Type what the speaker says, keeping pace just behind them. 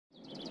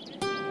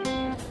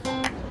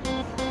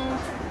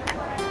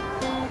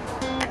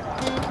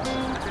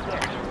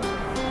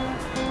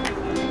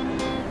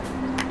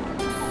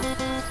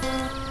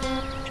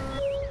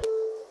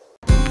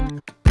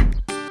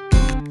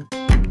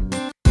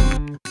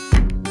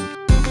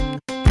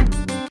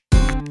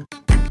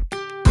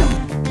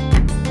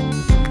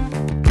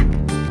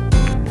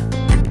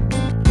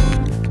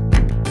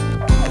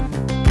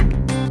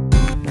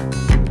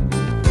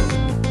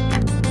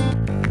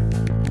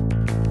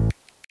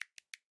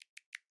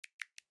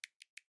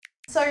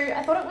So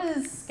I thought it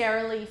was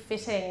scarily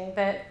fitting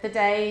that the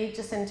day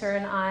Jacinta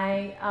and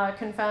I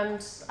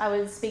confirmed I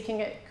was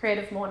speaking at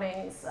Creative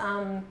Mornings,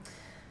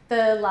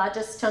 the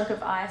largest chunk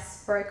of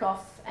ice broke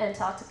off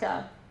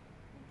Antarctica.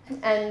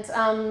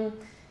 And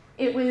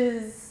it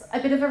was a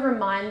bit of a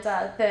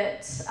reminder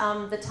that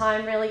the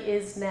time really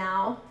is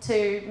now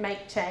to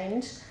make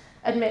change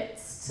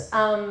amidst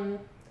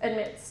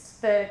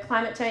the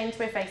climate change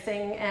we're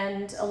facing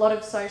and a lot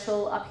of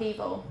social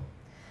upheaval.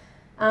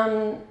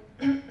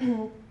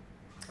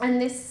 And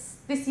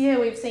this year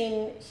we've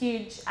seen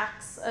huge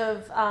acts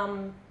of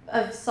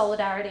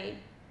solidarity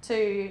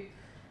to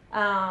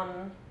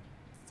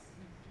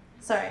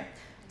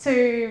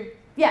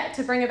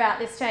bring about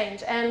this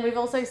change. And we've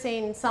also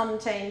seen some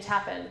change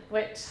happen,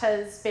 which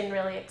has been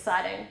really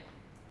exciting.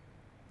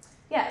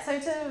 Yeah, so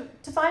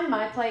to find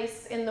my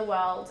place in the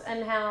world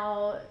and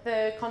how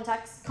the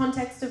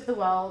context of the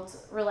world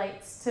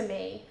relates to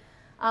me,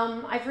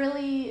 I've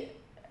really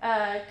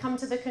come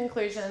to the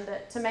conclusion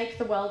that to make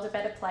the world a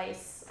better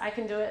place, I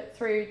can do it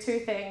through two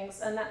things,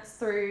 and that's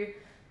through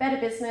better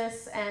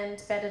business and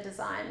better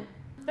design.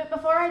 But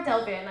before I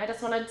delve in, I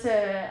just wanted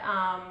to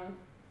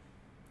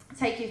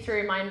take you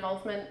through my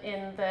involvement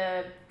in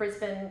the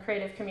Brisbane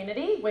creative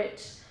community,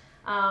 which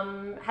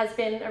has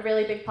been a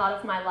really big part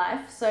of my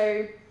life.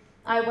 So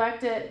I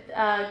worked at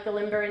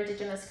Galimba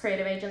Indigenous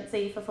Creative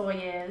Agency for 4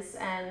 years,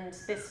 and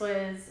this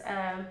was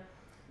a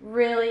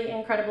really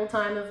incredible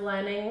time of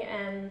learning,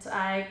 and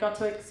I got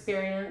to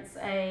experience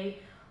a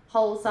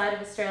whole side of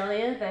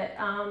Australia that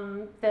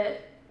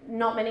that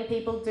not many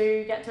people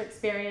do get to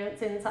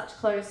experience in such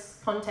close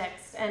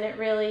context, and it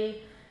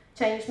really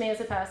changed me as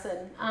a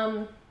person.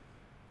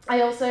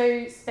 I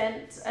also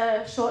spent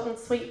a short and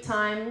sweet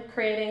time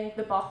creating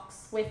the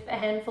box with a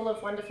handful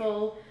of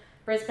wonderful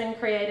Brisbane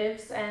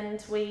creatives,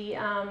 and we,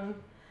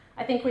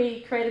 I think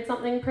we created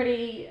something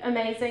pretty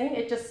amazing.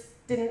 It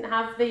just didn't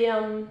have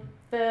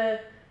the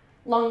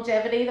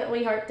longevity that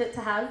we hoped it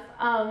to have.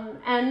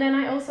 And then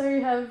I also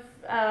have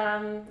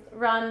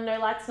run No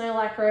Lights, No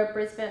Lycra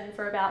Brisbane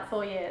for about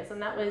 4 years,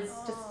 and that was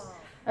just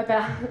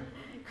about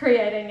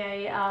creating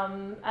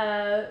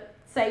a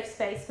safe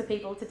space for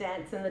people to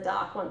dance in the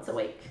dark once a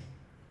week.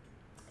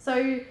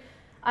 So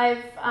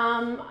I've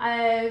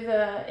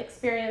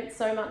experienced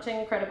so much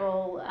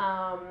incredible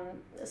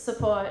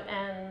support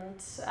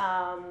and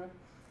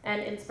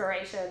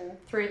inspiration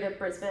through the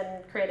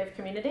Brisbane creative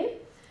community.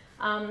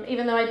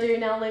 Even though I do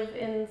now live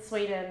in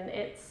Sweden,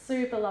 it's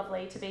super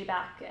lovely to be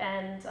back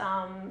and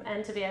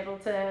to be able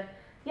to,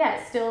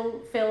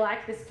 still feel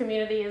like this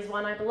community is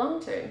one I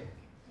belong to.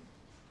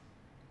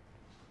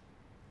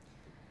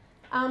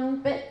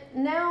 But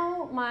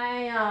now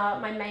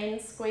my main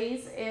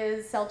squeeze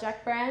is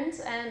Seljak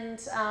Brand, and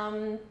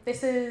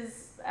this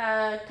is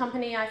a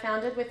company I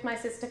founded with my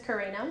sister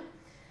Karina.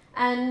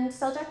 And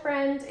Seljak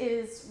Brand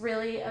is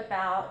really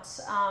about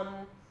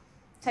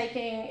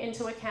taking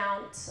into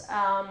account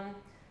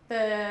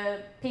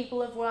the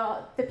people of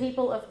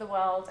the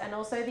world and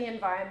also the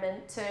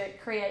environment to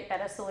create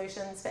better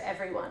solutions for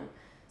everyone.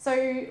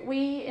 So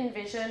we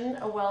envision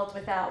a world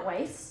without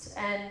waste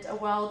and a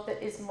world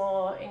that is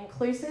more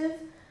inclusive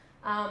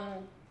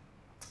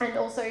and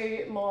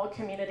also more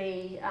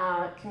community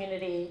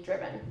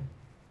driven.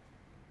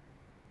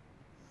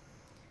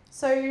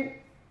 So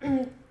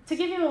to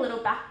give you a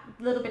little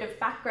bit of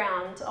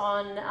background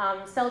on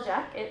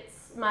Seljak, it's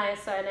my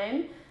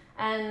surname,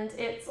 and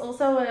it's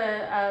also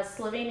a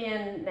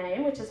Slovenian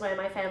name, which is where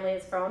my family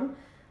is from.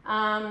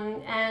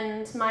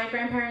 And my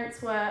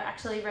grandparents were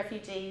actually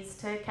refugees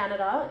to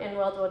Canada in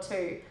World War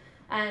II,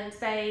 and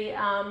they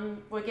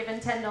were given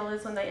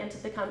 $10 when they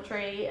entered the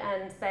country,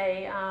 and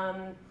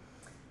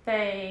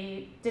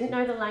they didn't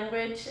know the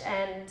language,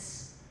 and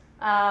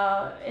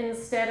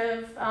instead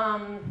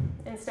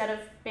of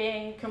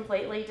being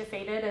completely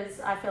defeated,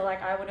 as I feel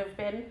like I would have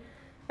been,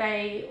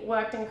 they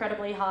worked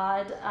incredibly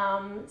hard,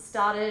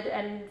 started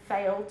and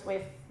failed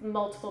with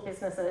multiple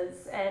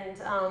businesses, and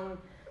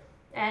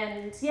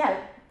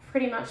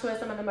pretty much were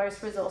some of the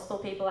most resourceful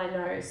people I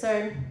know.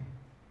 So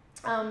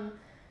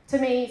to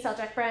me,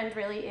 Seljak Brand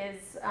really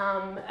is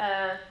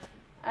a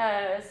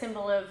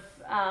symbol of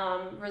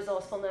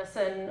resourcefulness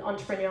and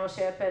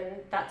entrepreneurship,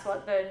 and that's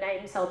what the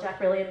name Seljak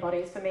really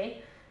embodies for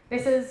me.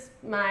 This is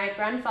my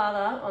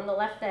grandfather on the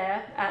left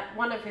there at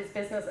one of his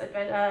business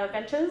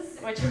ventures,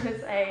 which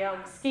was a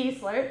ski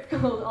slope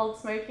called Old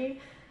Smoky.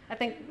 I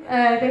think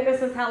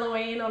this is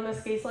Halloween on the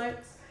ski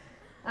slopes.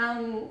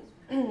 And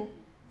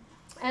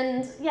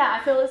yeah,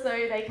 I feel as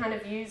though they kind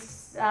of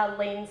used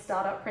lean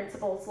startup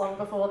principles long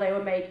before they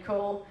were made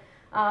cool.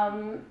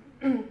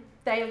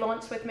 They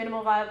launched with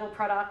minimal viable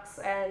products,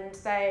 and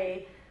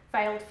they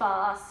failed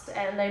fast,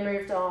 and they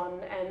moved on,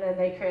 and then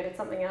they created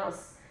something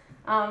else.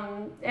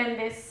 And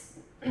this,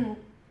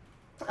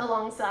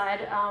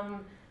 alongside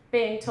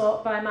being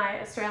taught by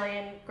my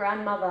Australian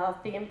grandmother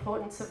the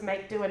importance of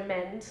make, do and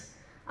mend,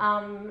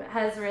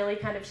 has really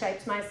kind of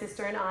shaped my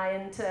sister and I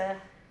into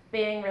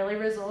being really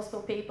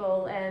resourceful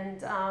people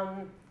and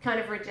kind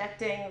of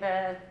rejecting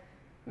the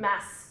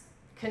mass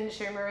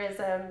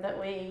consumerism that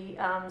we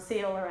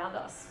see all around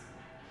us.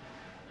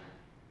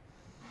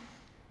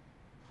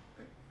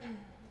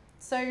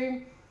 So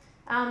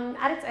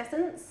at its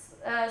essence,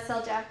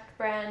 Seljak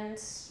Brand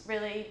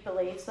really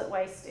believes that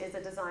waste is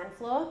a design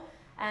flaw,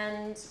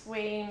 and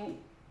we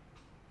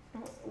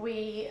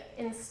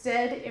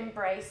instead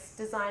embrace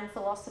design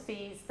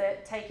philosophies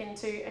that take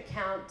into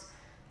account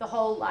the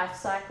whole life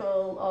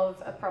cycle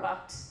of a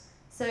product.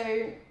 So,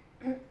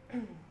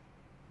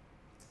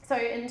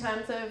 in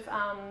terms of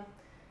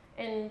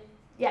in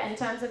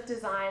terms of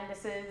design,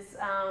 this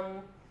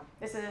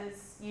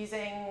is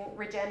using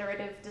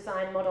regenerative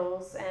design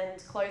models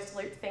and closed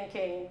loop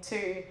thinking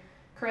to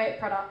create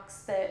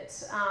products that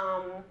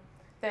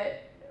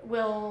that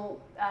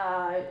will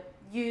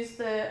use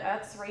the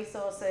Earth's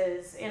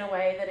resources in a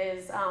way that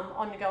is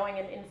ongoing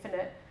and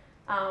infinite,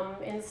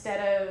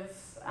 instead of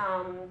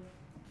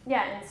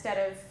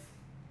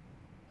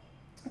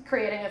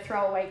creating a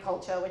throwaway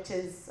culture, which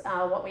is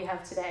what we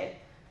have today.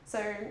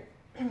 So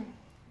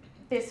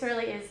this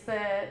really is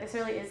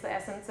the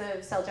essence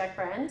of Seljak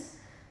Brand,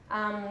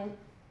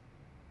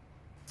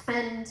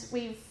 and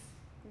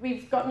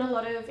we've gotten a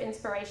lot of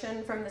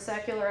inspiration from the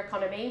circular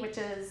economy, which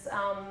is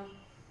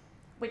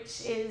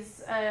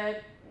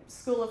a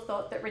school of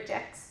thought that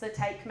rejects the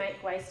take,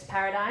 make, waste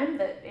paradigm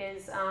that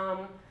is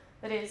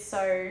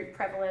so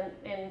prevalent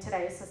in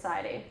today's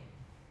society.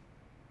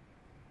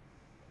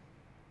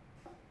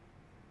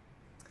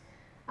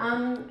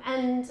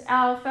 And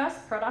our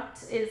first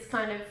product is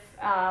kind of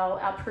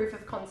our proof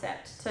of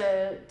concept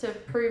to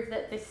prove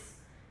that this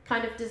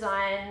kind of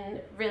design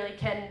really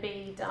can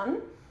be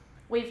done.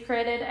 We've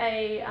created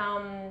a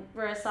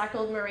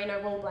recycled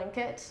merino wool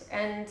blanket,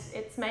 and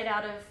it's made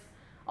out of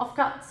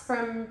offcuts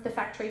from the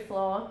factory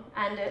floor,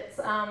 and it's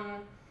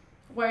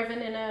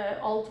woven in an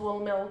old wool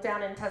mill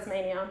down in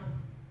Tasmania.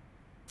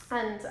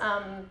 And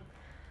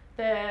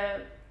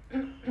the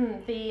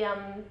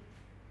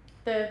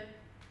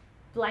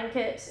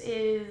blanket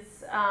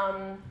is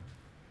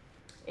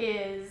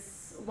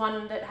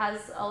one that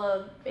has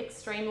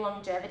extreme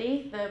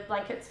longevity. The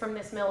blankets from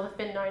this mill have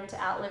been known to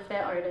outlive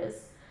their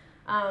owners.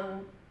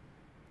 And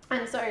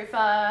so for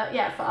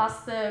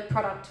us, the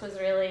product was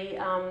really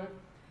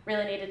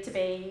needed to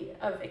be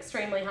of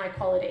extremely high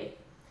quality.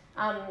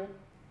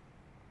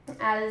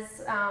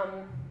 As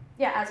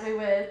we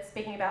were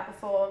speaking about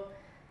before,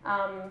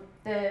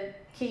 the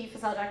key for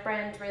Seljak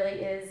Brand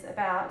really is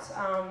about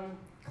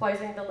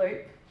closing the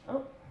loop.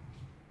 Oh.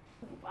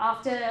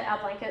 After our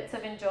blankets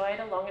have enjoyed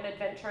a long and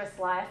adventurous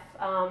life,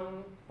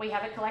 we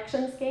have a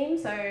collection scheme,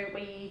 so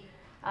we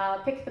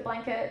pick the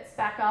blankets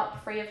back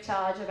up free of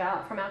charge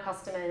from our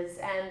customers,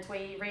 and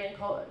we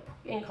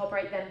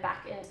incorporate them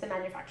back into the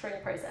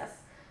manufacturing process.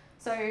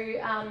 So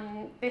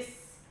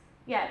this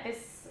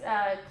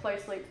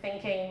closed loop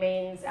thinking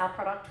means our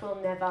product will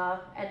never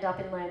end up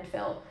in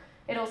landfill.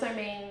 It also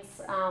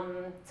means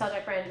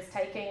Seljak Brand is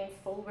taking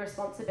full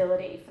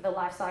responsibility for the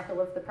life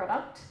cycle of the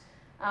product.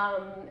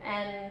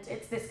 And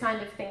it's this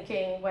kind of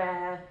thinking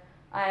where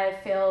I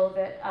feel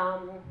that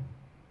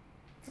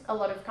a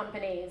lot of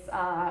companies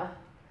are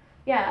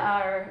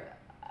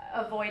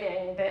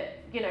avoiding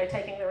that,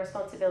 taking the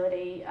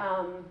responsibility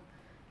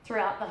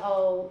throughout the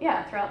whole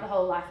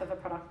life of a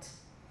product.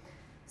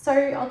 So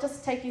I'll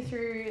just take you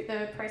through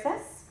the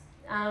process.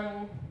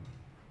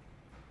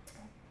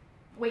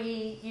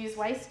 We use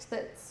waste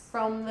that's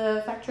from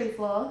the factory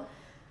floor.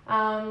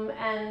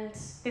 And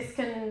this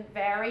can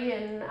vary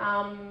in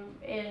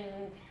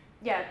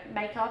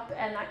makeup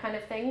and that kind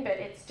of thing, but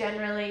it's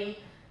generally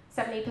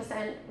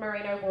 70%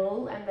 merino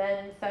wool and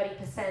then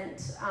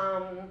 30%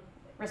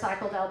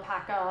 recycled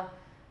alpaca,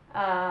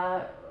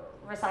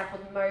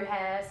 recycled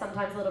mohair,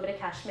 sometimes a little bit of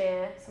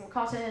cashmere, some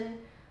cotton,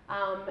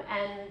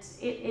 and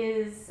it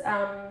is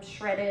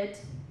shredded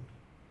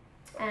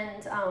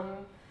and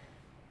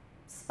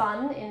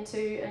spun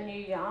into a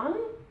new yarn.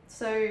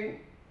 So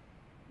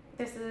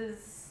this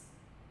is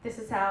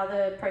how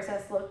the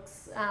process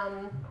looks,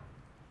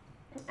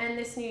 and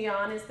this new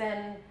yarn is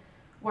then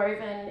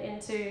woven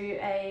into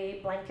a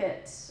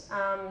blanket,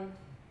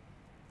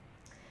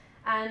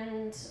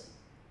 and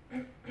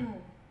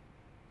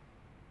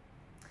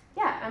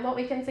and what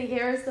we can see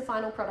here is the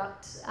final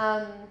product,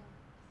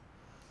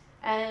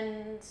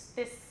 and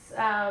this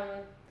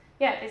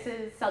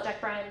is Seljak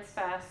Brand's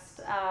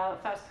first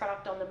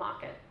product on the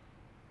market.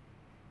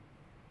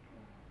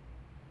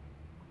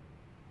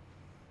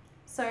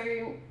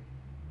 So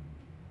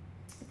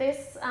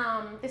this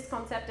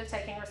concept of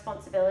taking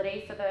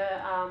responsibility for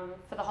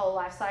the whole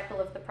life cycle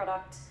of the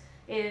product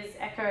is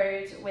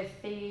echoed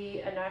with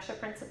the inertia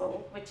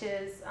principle, which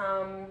is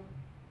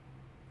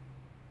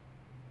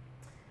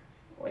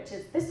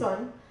this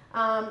one,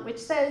 which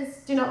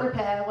says, do not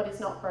repair what is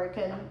not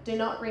broken, do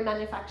not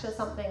remanufacture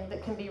something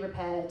that can be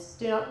repaired,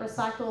 do not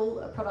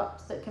recycle a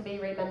product that can be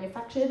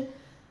remanufactured,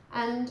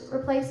 and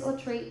replace or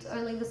treat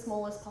only the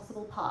smallest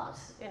possible part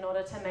in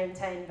order to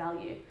maintain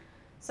value.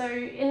 So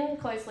in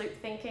closed loop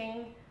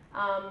thinking,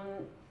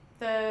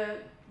 the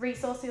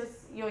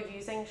resources you're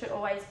using should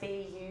always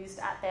be used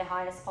at their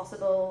highest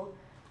possible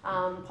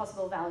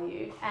possible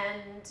value,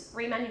 and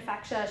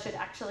remanufacture should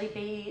actually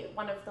be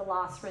one of the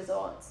last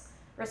resorts.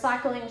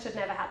 Recycling should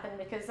never happen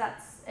because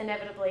that's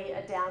inevitably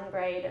a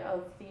downgrade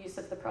of the use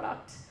of the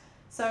product.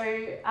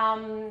 So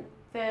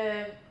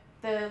the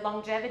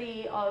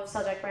longevity of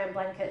Seljak Brand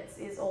blankets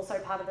is also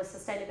part of the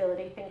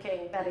sustainability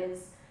thinking. That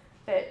is,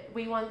 that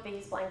we want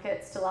these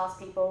blankets to last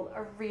people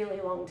a really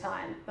long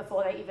time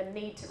before they even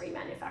need to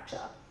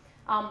remanufacture.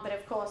 But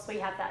of course, we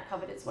have that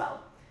covered as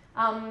well.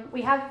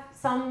 We have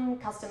some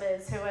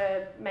customers who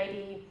are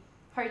maybe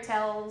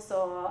hotels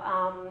or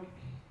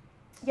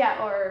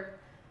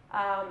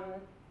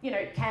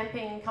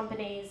camping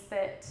companies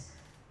that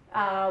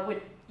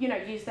would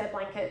use their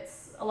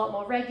blankets a lot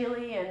more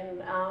regularly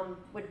and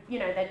would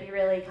they'd be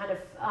really kind of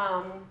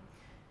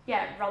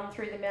run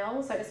through the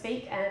mill, so to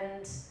speak.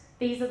 And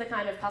these are the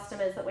kind of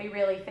customers that we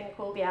really think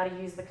will be able to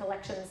use the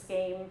collection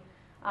scheme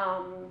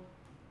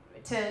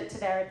to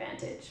their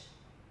advantage.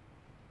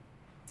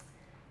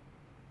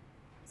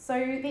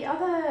 So the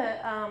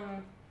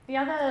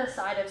other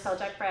side of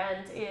Seljak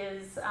Brand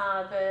is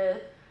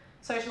the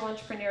social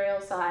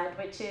entrepreneurial side,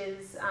 which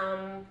is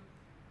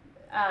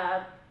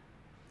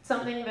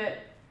something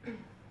that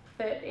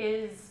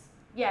is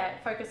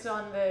focused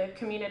on the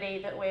community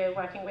that we're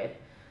working with.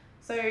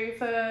 So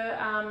for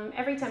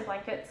every 10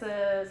 blankets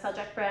the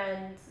Seljak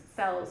Brand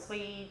sells,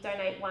 we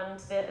donate one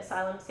to the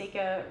Asylum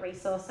Seeker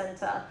Resource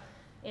Centre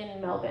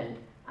in Melbourne.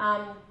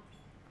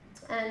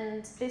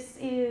 And this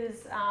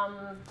is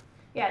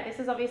this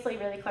is obviously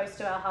really close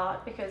to our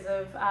heart because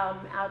of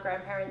our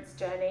grandparents'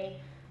 journey,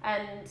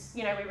 and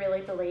we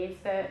really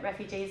believe that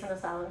refugees and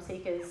asylum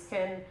seekers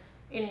can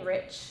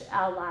enrich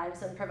our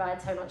lives and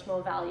provide so much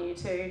more value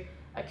to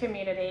a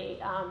community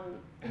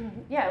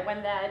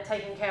when they're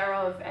taken care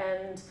of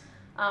and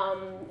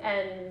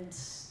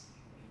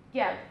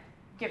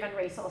given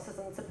resources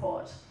and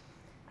support.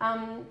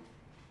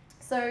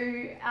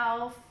 So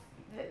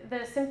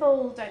the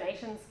simple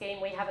donation scheme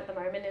we have at the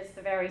moment is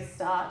the very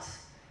start.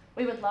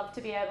 We would love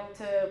to be able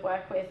to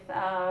work with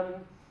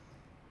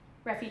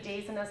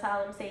refugees and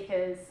asylum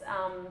seekers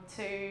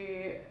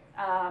to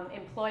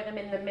employ them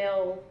in the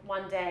mill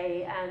one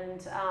day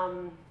and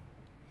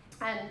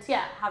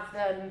have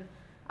them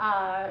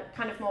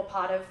kind of more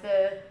part of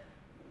the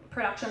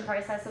production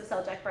process of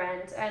Seljak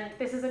Brand. And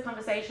this is a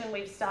conversation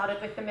we've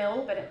started with the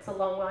mill, but it's a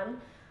long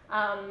one.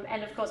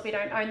 And of course we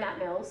don't own that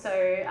mill, so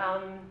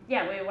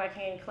we're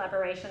working in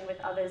collaboration with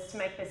others to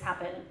make this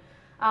happen.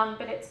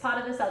 But it's part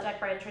of the Seljak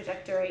Brand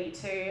trajectory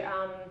to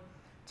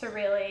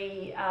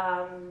really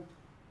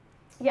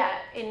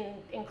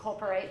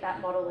incorporate that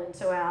model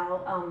into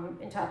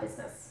our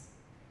business.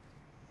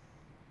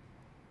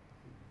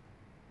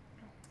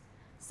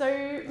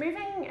 So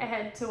moving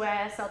ahead to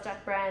where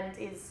Seljak Brand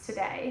is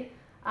today,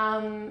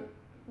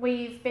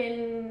 we've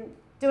been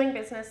doing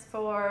business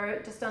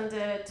for just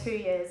under 2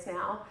 years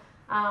now,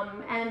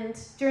 and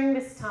during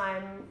this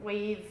time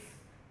we've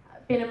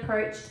been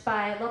approached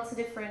by lots of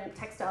different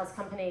textiles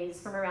companies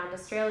from around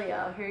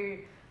Australia who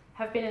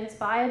have been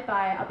inspired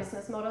by our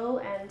business model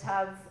and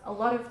have a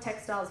lot of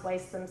textiles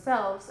waste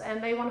themselves,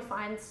 and they want to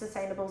find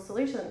sustainable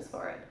solutions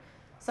for it.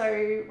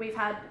 So we've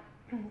had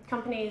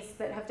companies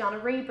that have done a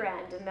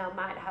rebrand and now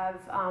might have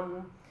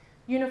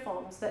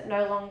uniforms that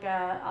no longer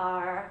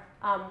are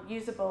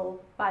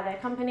usable by their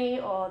company,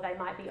 or they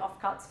might be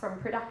offcuts from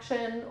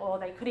production, or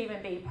they could even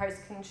be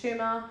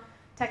post-consumer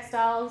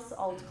textiles,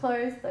 old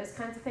clothes, those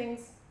kinds of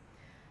things.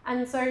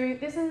 And so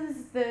this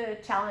is the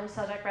challenge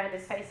Seljak Brand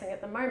is facing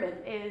at the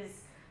moment,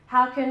 is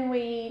how can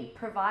we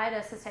provide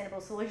a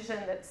sustainable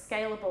solution that's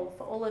scalable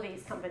for all of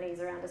these companies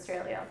around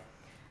Australia?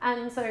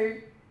 And so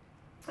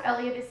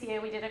earlier this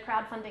year we did a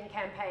crowdfunding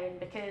campaign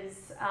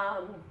because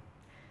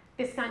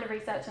this kind of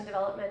research and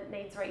development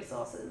needs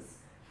resources.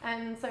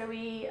 And so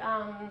we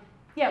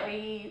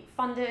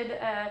funded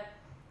a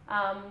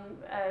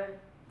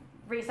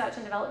research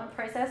and development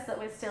process that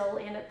we're still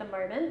in at the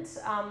moment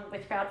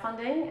with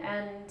crowdfunding,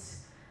 and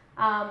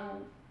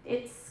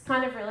it's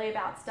kind of really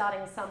about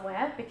starting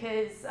somewhere,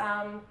 because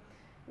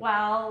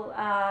while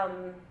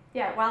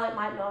it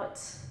might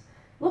not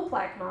look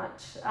like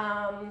much,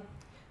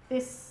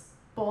 this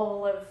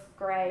ball of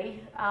grey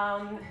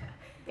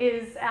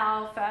is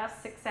our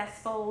first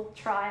successful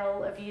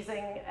trial of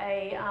using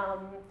a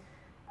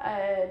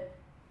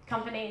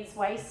company's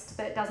waste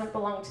that doesn't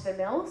belong to the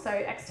mill, so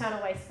external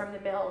waste from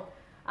the mill,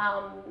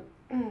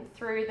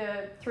 through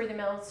the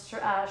mill's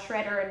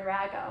shredder and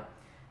ragger,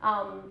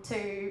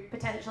 to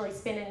potentially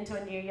spin into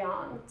a new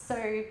yarn.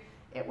 So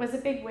it was a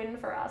big win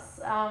for us,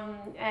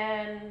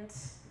 and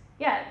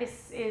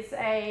this is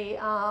a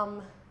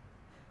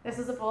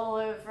ball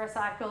of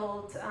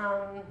recycled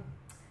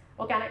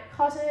organic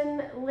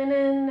cotton,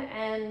 linen,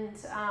 and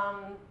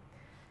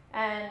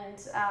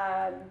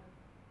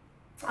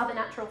other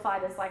natural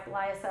fibres like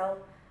lyocell,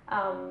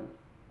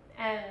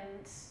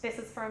 and this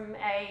is from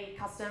a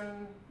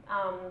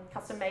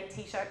custom-made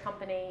t-shirt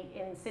company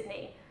in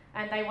Sydney,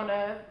 and they want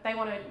to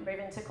move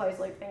into closed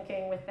loop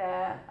thinking with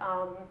their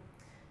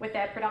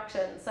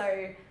production.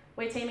 So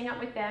we're teaming up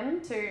with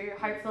them to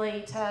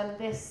hopefully turn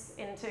this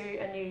into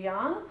a new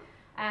yarn,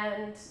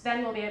 and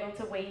then we'll be able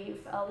to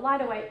weave a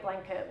lighter weight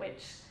blanket,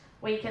 which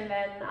we can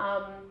then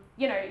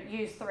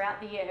use throughout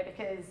the year,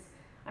 because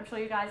I'm sure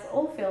you guys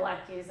all feel like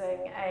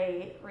using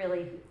a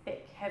really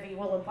thick, heavy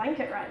woolen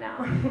blanket right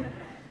now.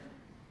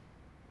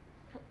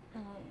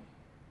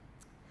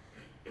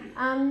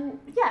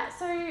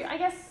 So I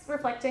guess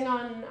reflecting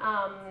on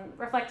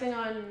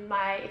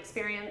my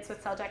experience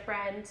with Seljak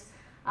Brand,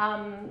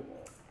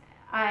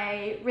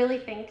 I really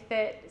think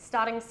that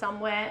starting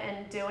somewhere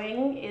and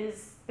doing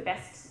is the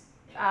best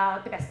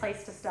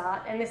place to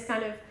start, and this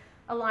kind of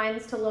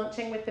aligns to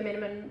launching with the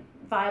minimum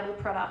viable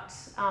product,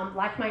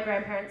 like my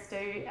grandparents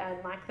do,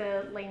 and like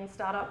the lean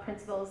startup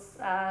principles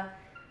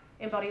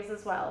embodies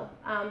as well.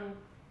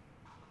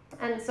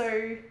 And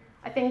so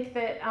I think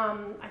that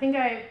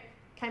I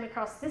came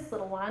across this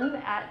little one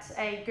at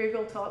a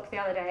Google talk the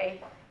other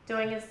day.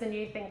 Doing is the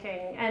new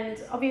thinking,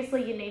 and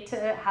obviously you need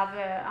to have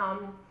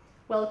a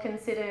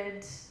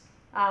well-considered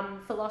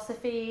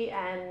philosophy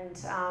and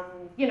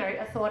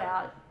a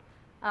thought-out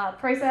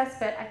process,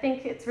 but I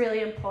think it's really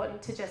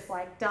important to just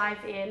like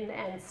dive in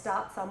and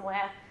start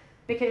somewhere,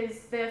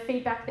 because the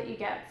feedback that you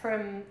get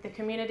from the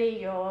community,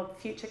 your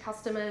future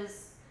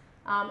customers,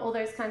 all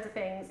those kinds of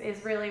things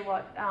is really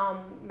what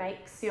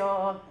makes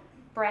your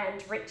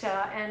brand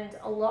richer and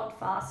a lot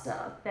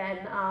faster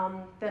than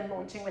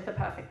launching with a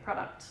perfect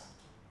product.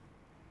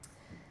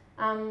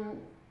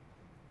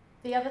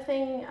 The other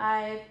thing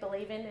I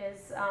believe in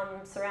is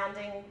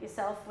surrounding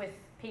yourself with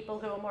people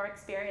who are more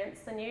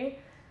experienced than you.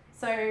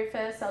 So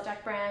for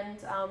Seljak Brand,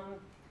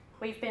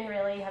 we've been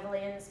really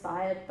heavily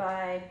inspired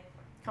by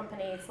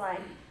companies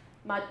like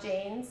Mud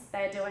Jeans.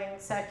 They're doing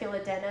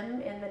circular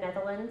denim in the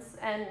Netherlands,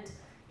 and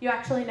you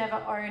actually never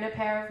own a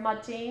pair of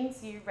Mud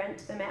Jeans, you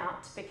rent them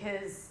out,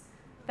 because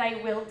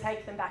they will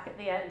take them back at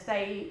the end.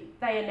 They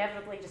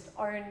inevitably just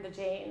own the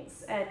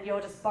jeans, and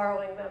you're just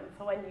borrowing them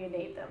for when you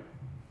need them.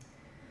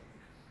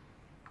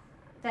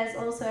 There's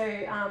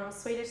also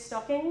Swedish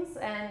stockings,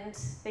 and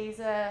this is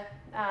a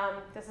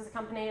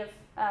company of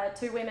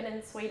 2 women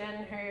in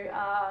Sweden who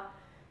are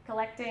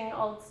collecting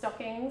old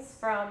stockings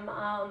from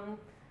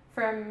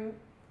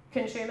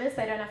consumers.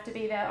 They don't have to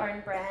be their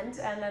own brand,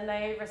 and then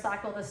they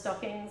recycle the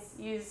stockings,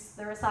 use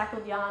the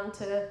recycled yarn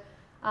to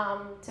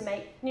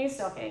make new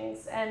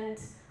stockings. And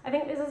I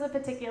think this is a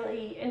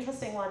particularly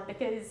interesting one,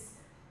 because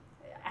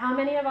how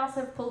many of us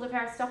have pulled a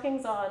pair of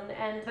stockings on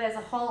and there's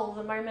a hole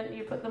the moment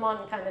you put them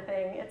on, kind of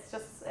thing? It's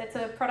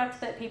a product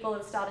that people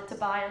have started to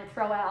buy and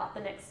throw out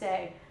the next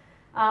day.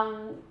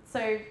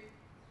 So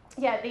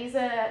yeah,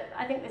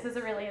 I think this is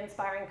a really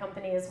inspiring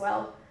company as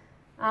well.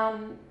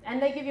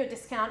 And they give you a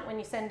discount when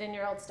you send in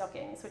your old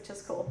stockings, which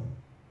is cool.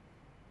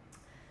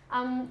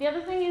 The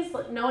other thing is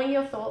knowing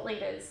your thought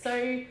leaders.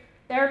 So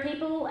there are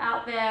people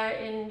out there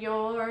in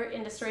your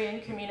industry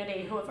and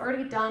community who have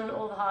already done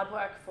all the hard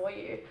work for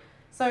you.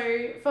 So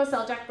for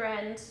Seljak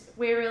Brand,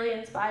 we're really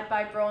inspired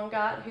by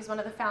Braungart, who's one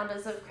of the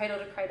founders of Cradle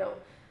to Cradle.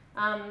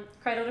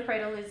 Cradle to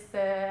Cradle is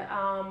the,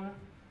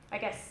 I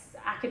guess,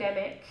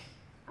 academic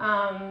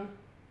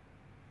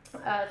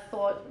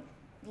thought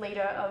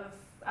leader of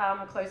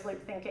closed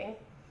loop thinking.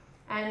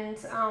 And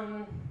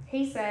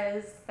he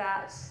says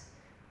that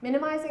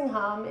minimizing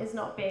harm is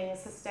not being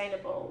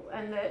sustainable,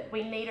 and that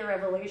we need a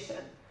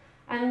revolution.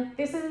 And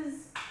this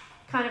is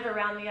kind of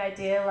around the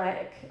idea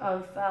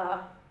of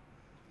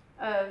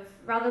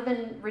rather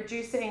than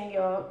reducing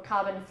your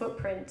carbon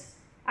footprint,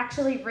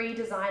 actually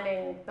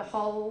redesigning the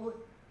whole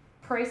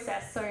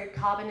process so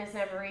carbon is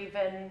never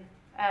even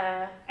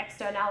an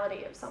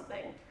externality of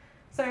something.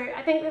 So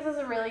I think this is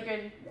a really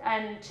good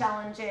and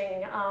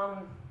challenging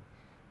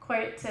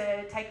quote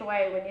to take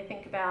away when you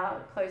think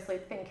about closed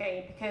loop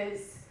thinking,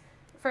 because,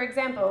 for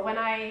example, when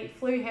I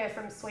flew here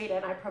from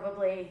Sweden, I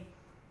probably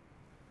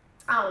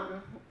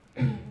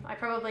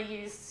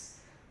used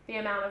the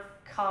amount of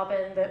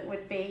carbon that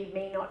would be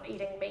me not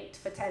eating meat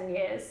for 10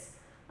 years.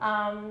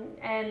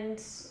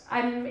 And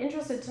I'm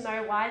interested to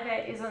know why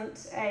there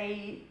isn't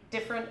a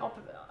different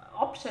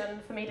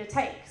option for me to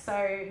take, so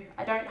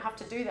I don't have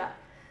to do that.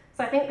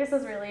 So I think this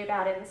is really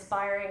about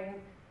inspiring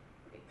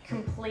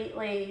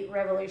completely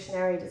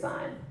revolutionary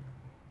design.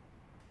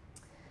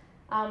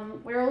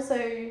 We're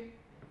also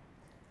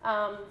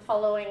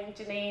following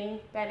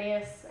Janine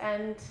Benius,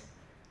 and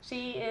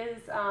she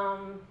is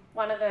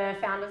one of the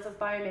founders of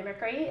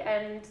biomimicry,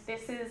 and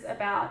this is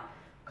about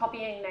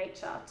copying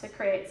nature to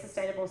create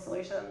sustainable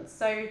solutions.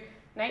 So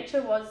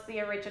nature was the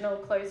original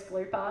closed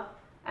looper,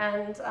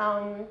 and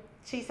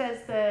she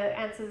says the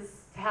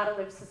answers to how to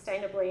live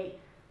sustainably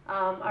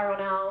are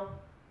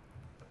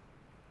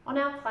on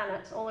our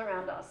planet, all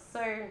around us.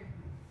 So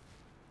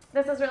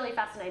this is really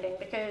fascinating,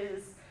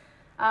 because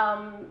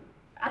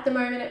at the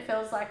moment it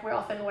feels like we're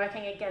often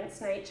working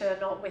against nature,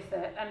 not with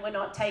it, and we're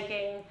not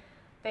taking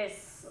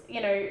this,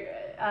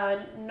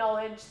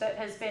 knowledge that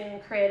has been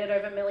created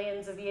over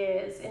millions of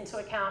years into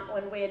account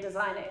when we're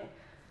designing.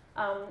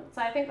 So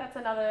I think that's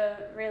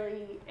another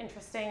really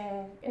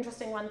interesting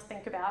one to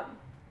think about.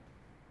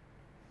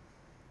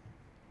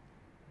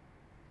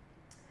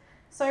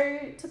 So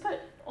to put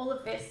all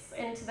of this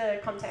into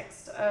the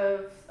context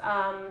of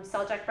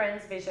Seljak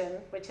Brand's vision,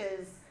 which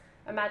is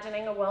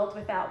imagining a world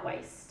without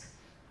waste,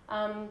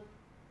 I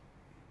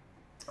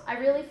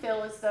really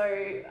feel as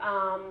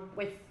though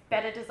with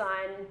better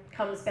design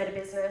comes better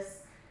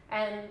business,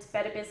 and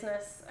better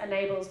business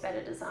enables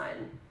better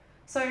design.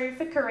 So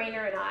for Karina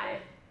and I,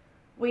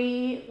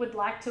 we would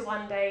like to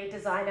one day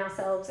design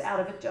ourselves out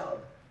of a job.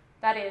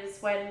 That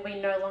is, when we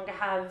no longer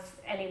have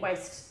any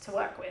waste to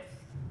work with.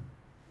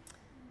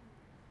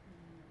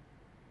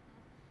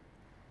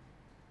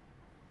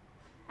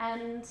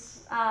 And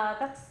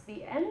that's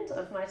the end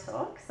of my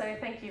talk, so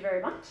thank you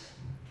very much.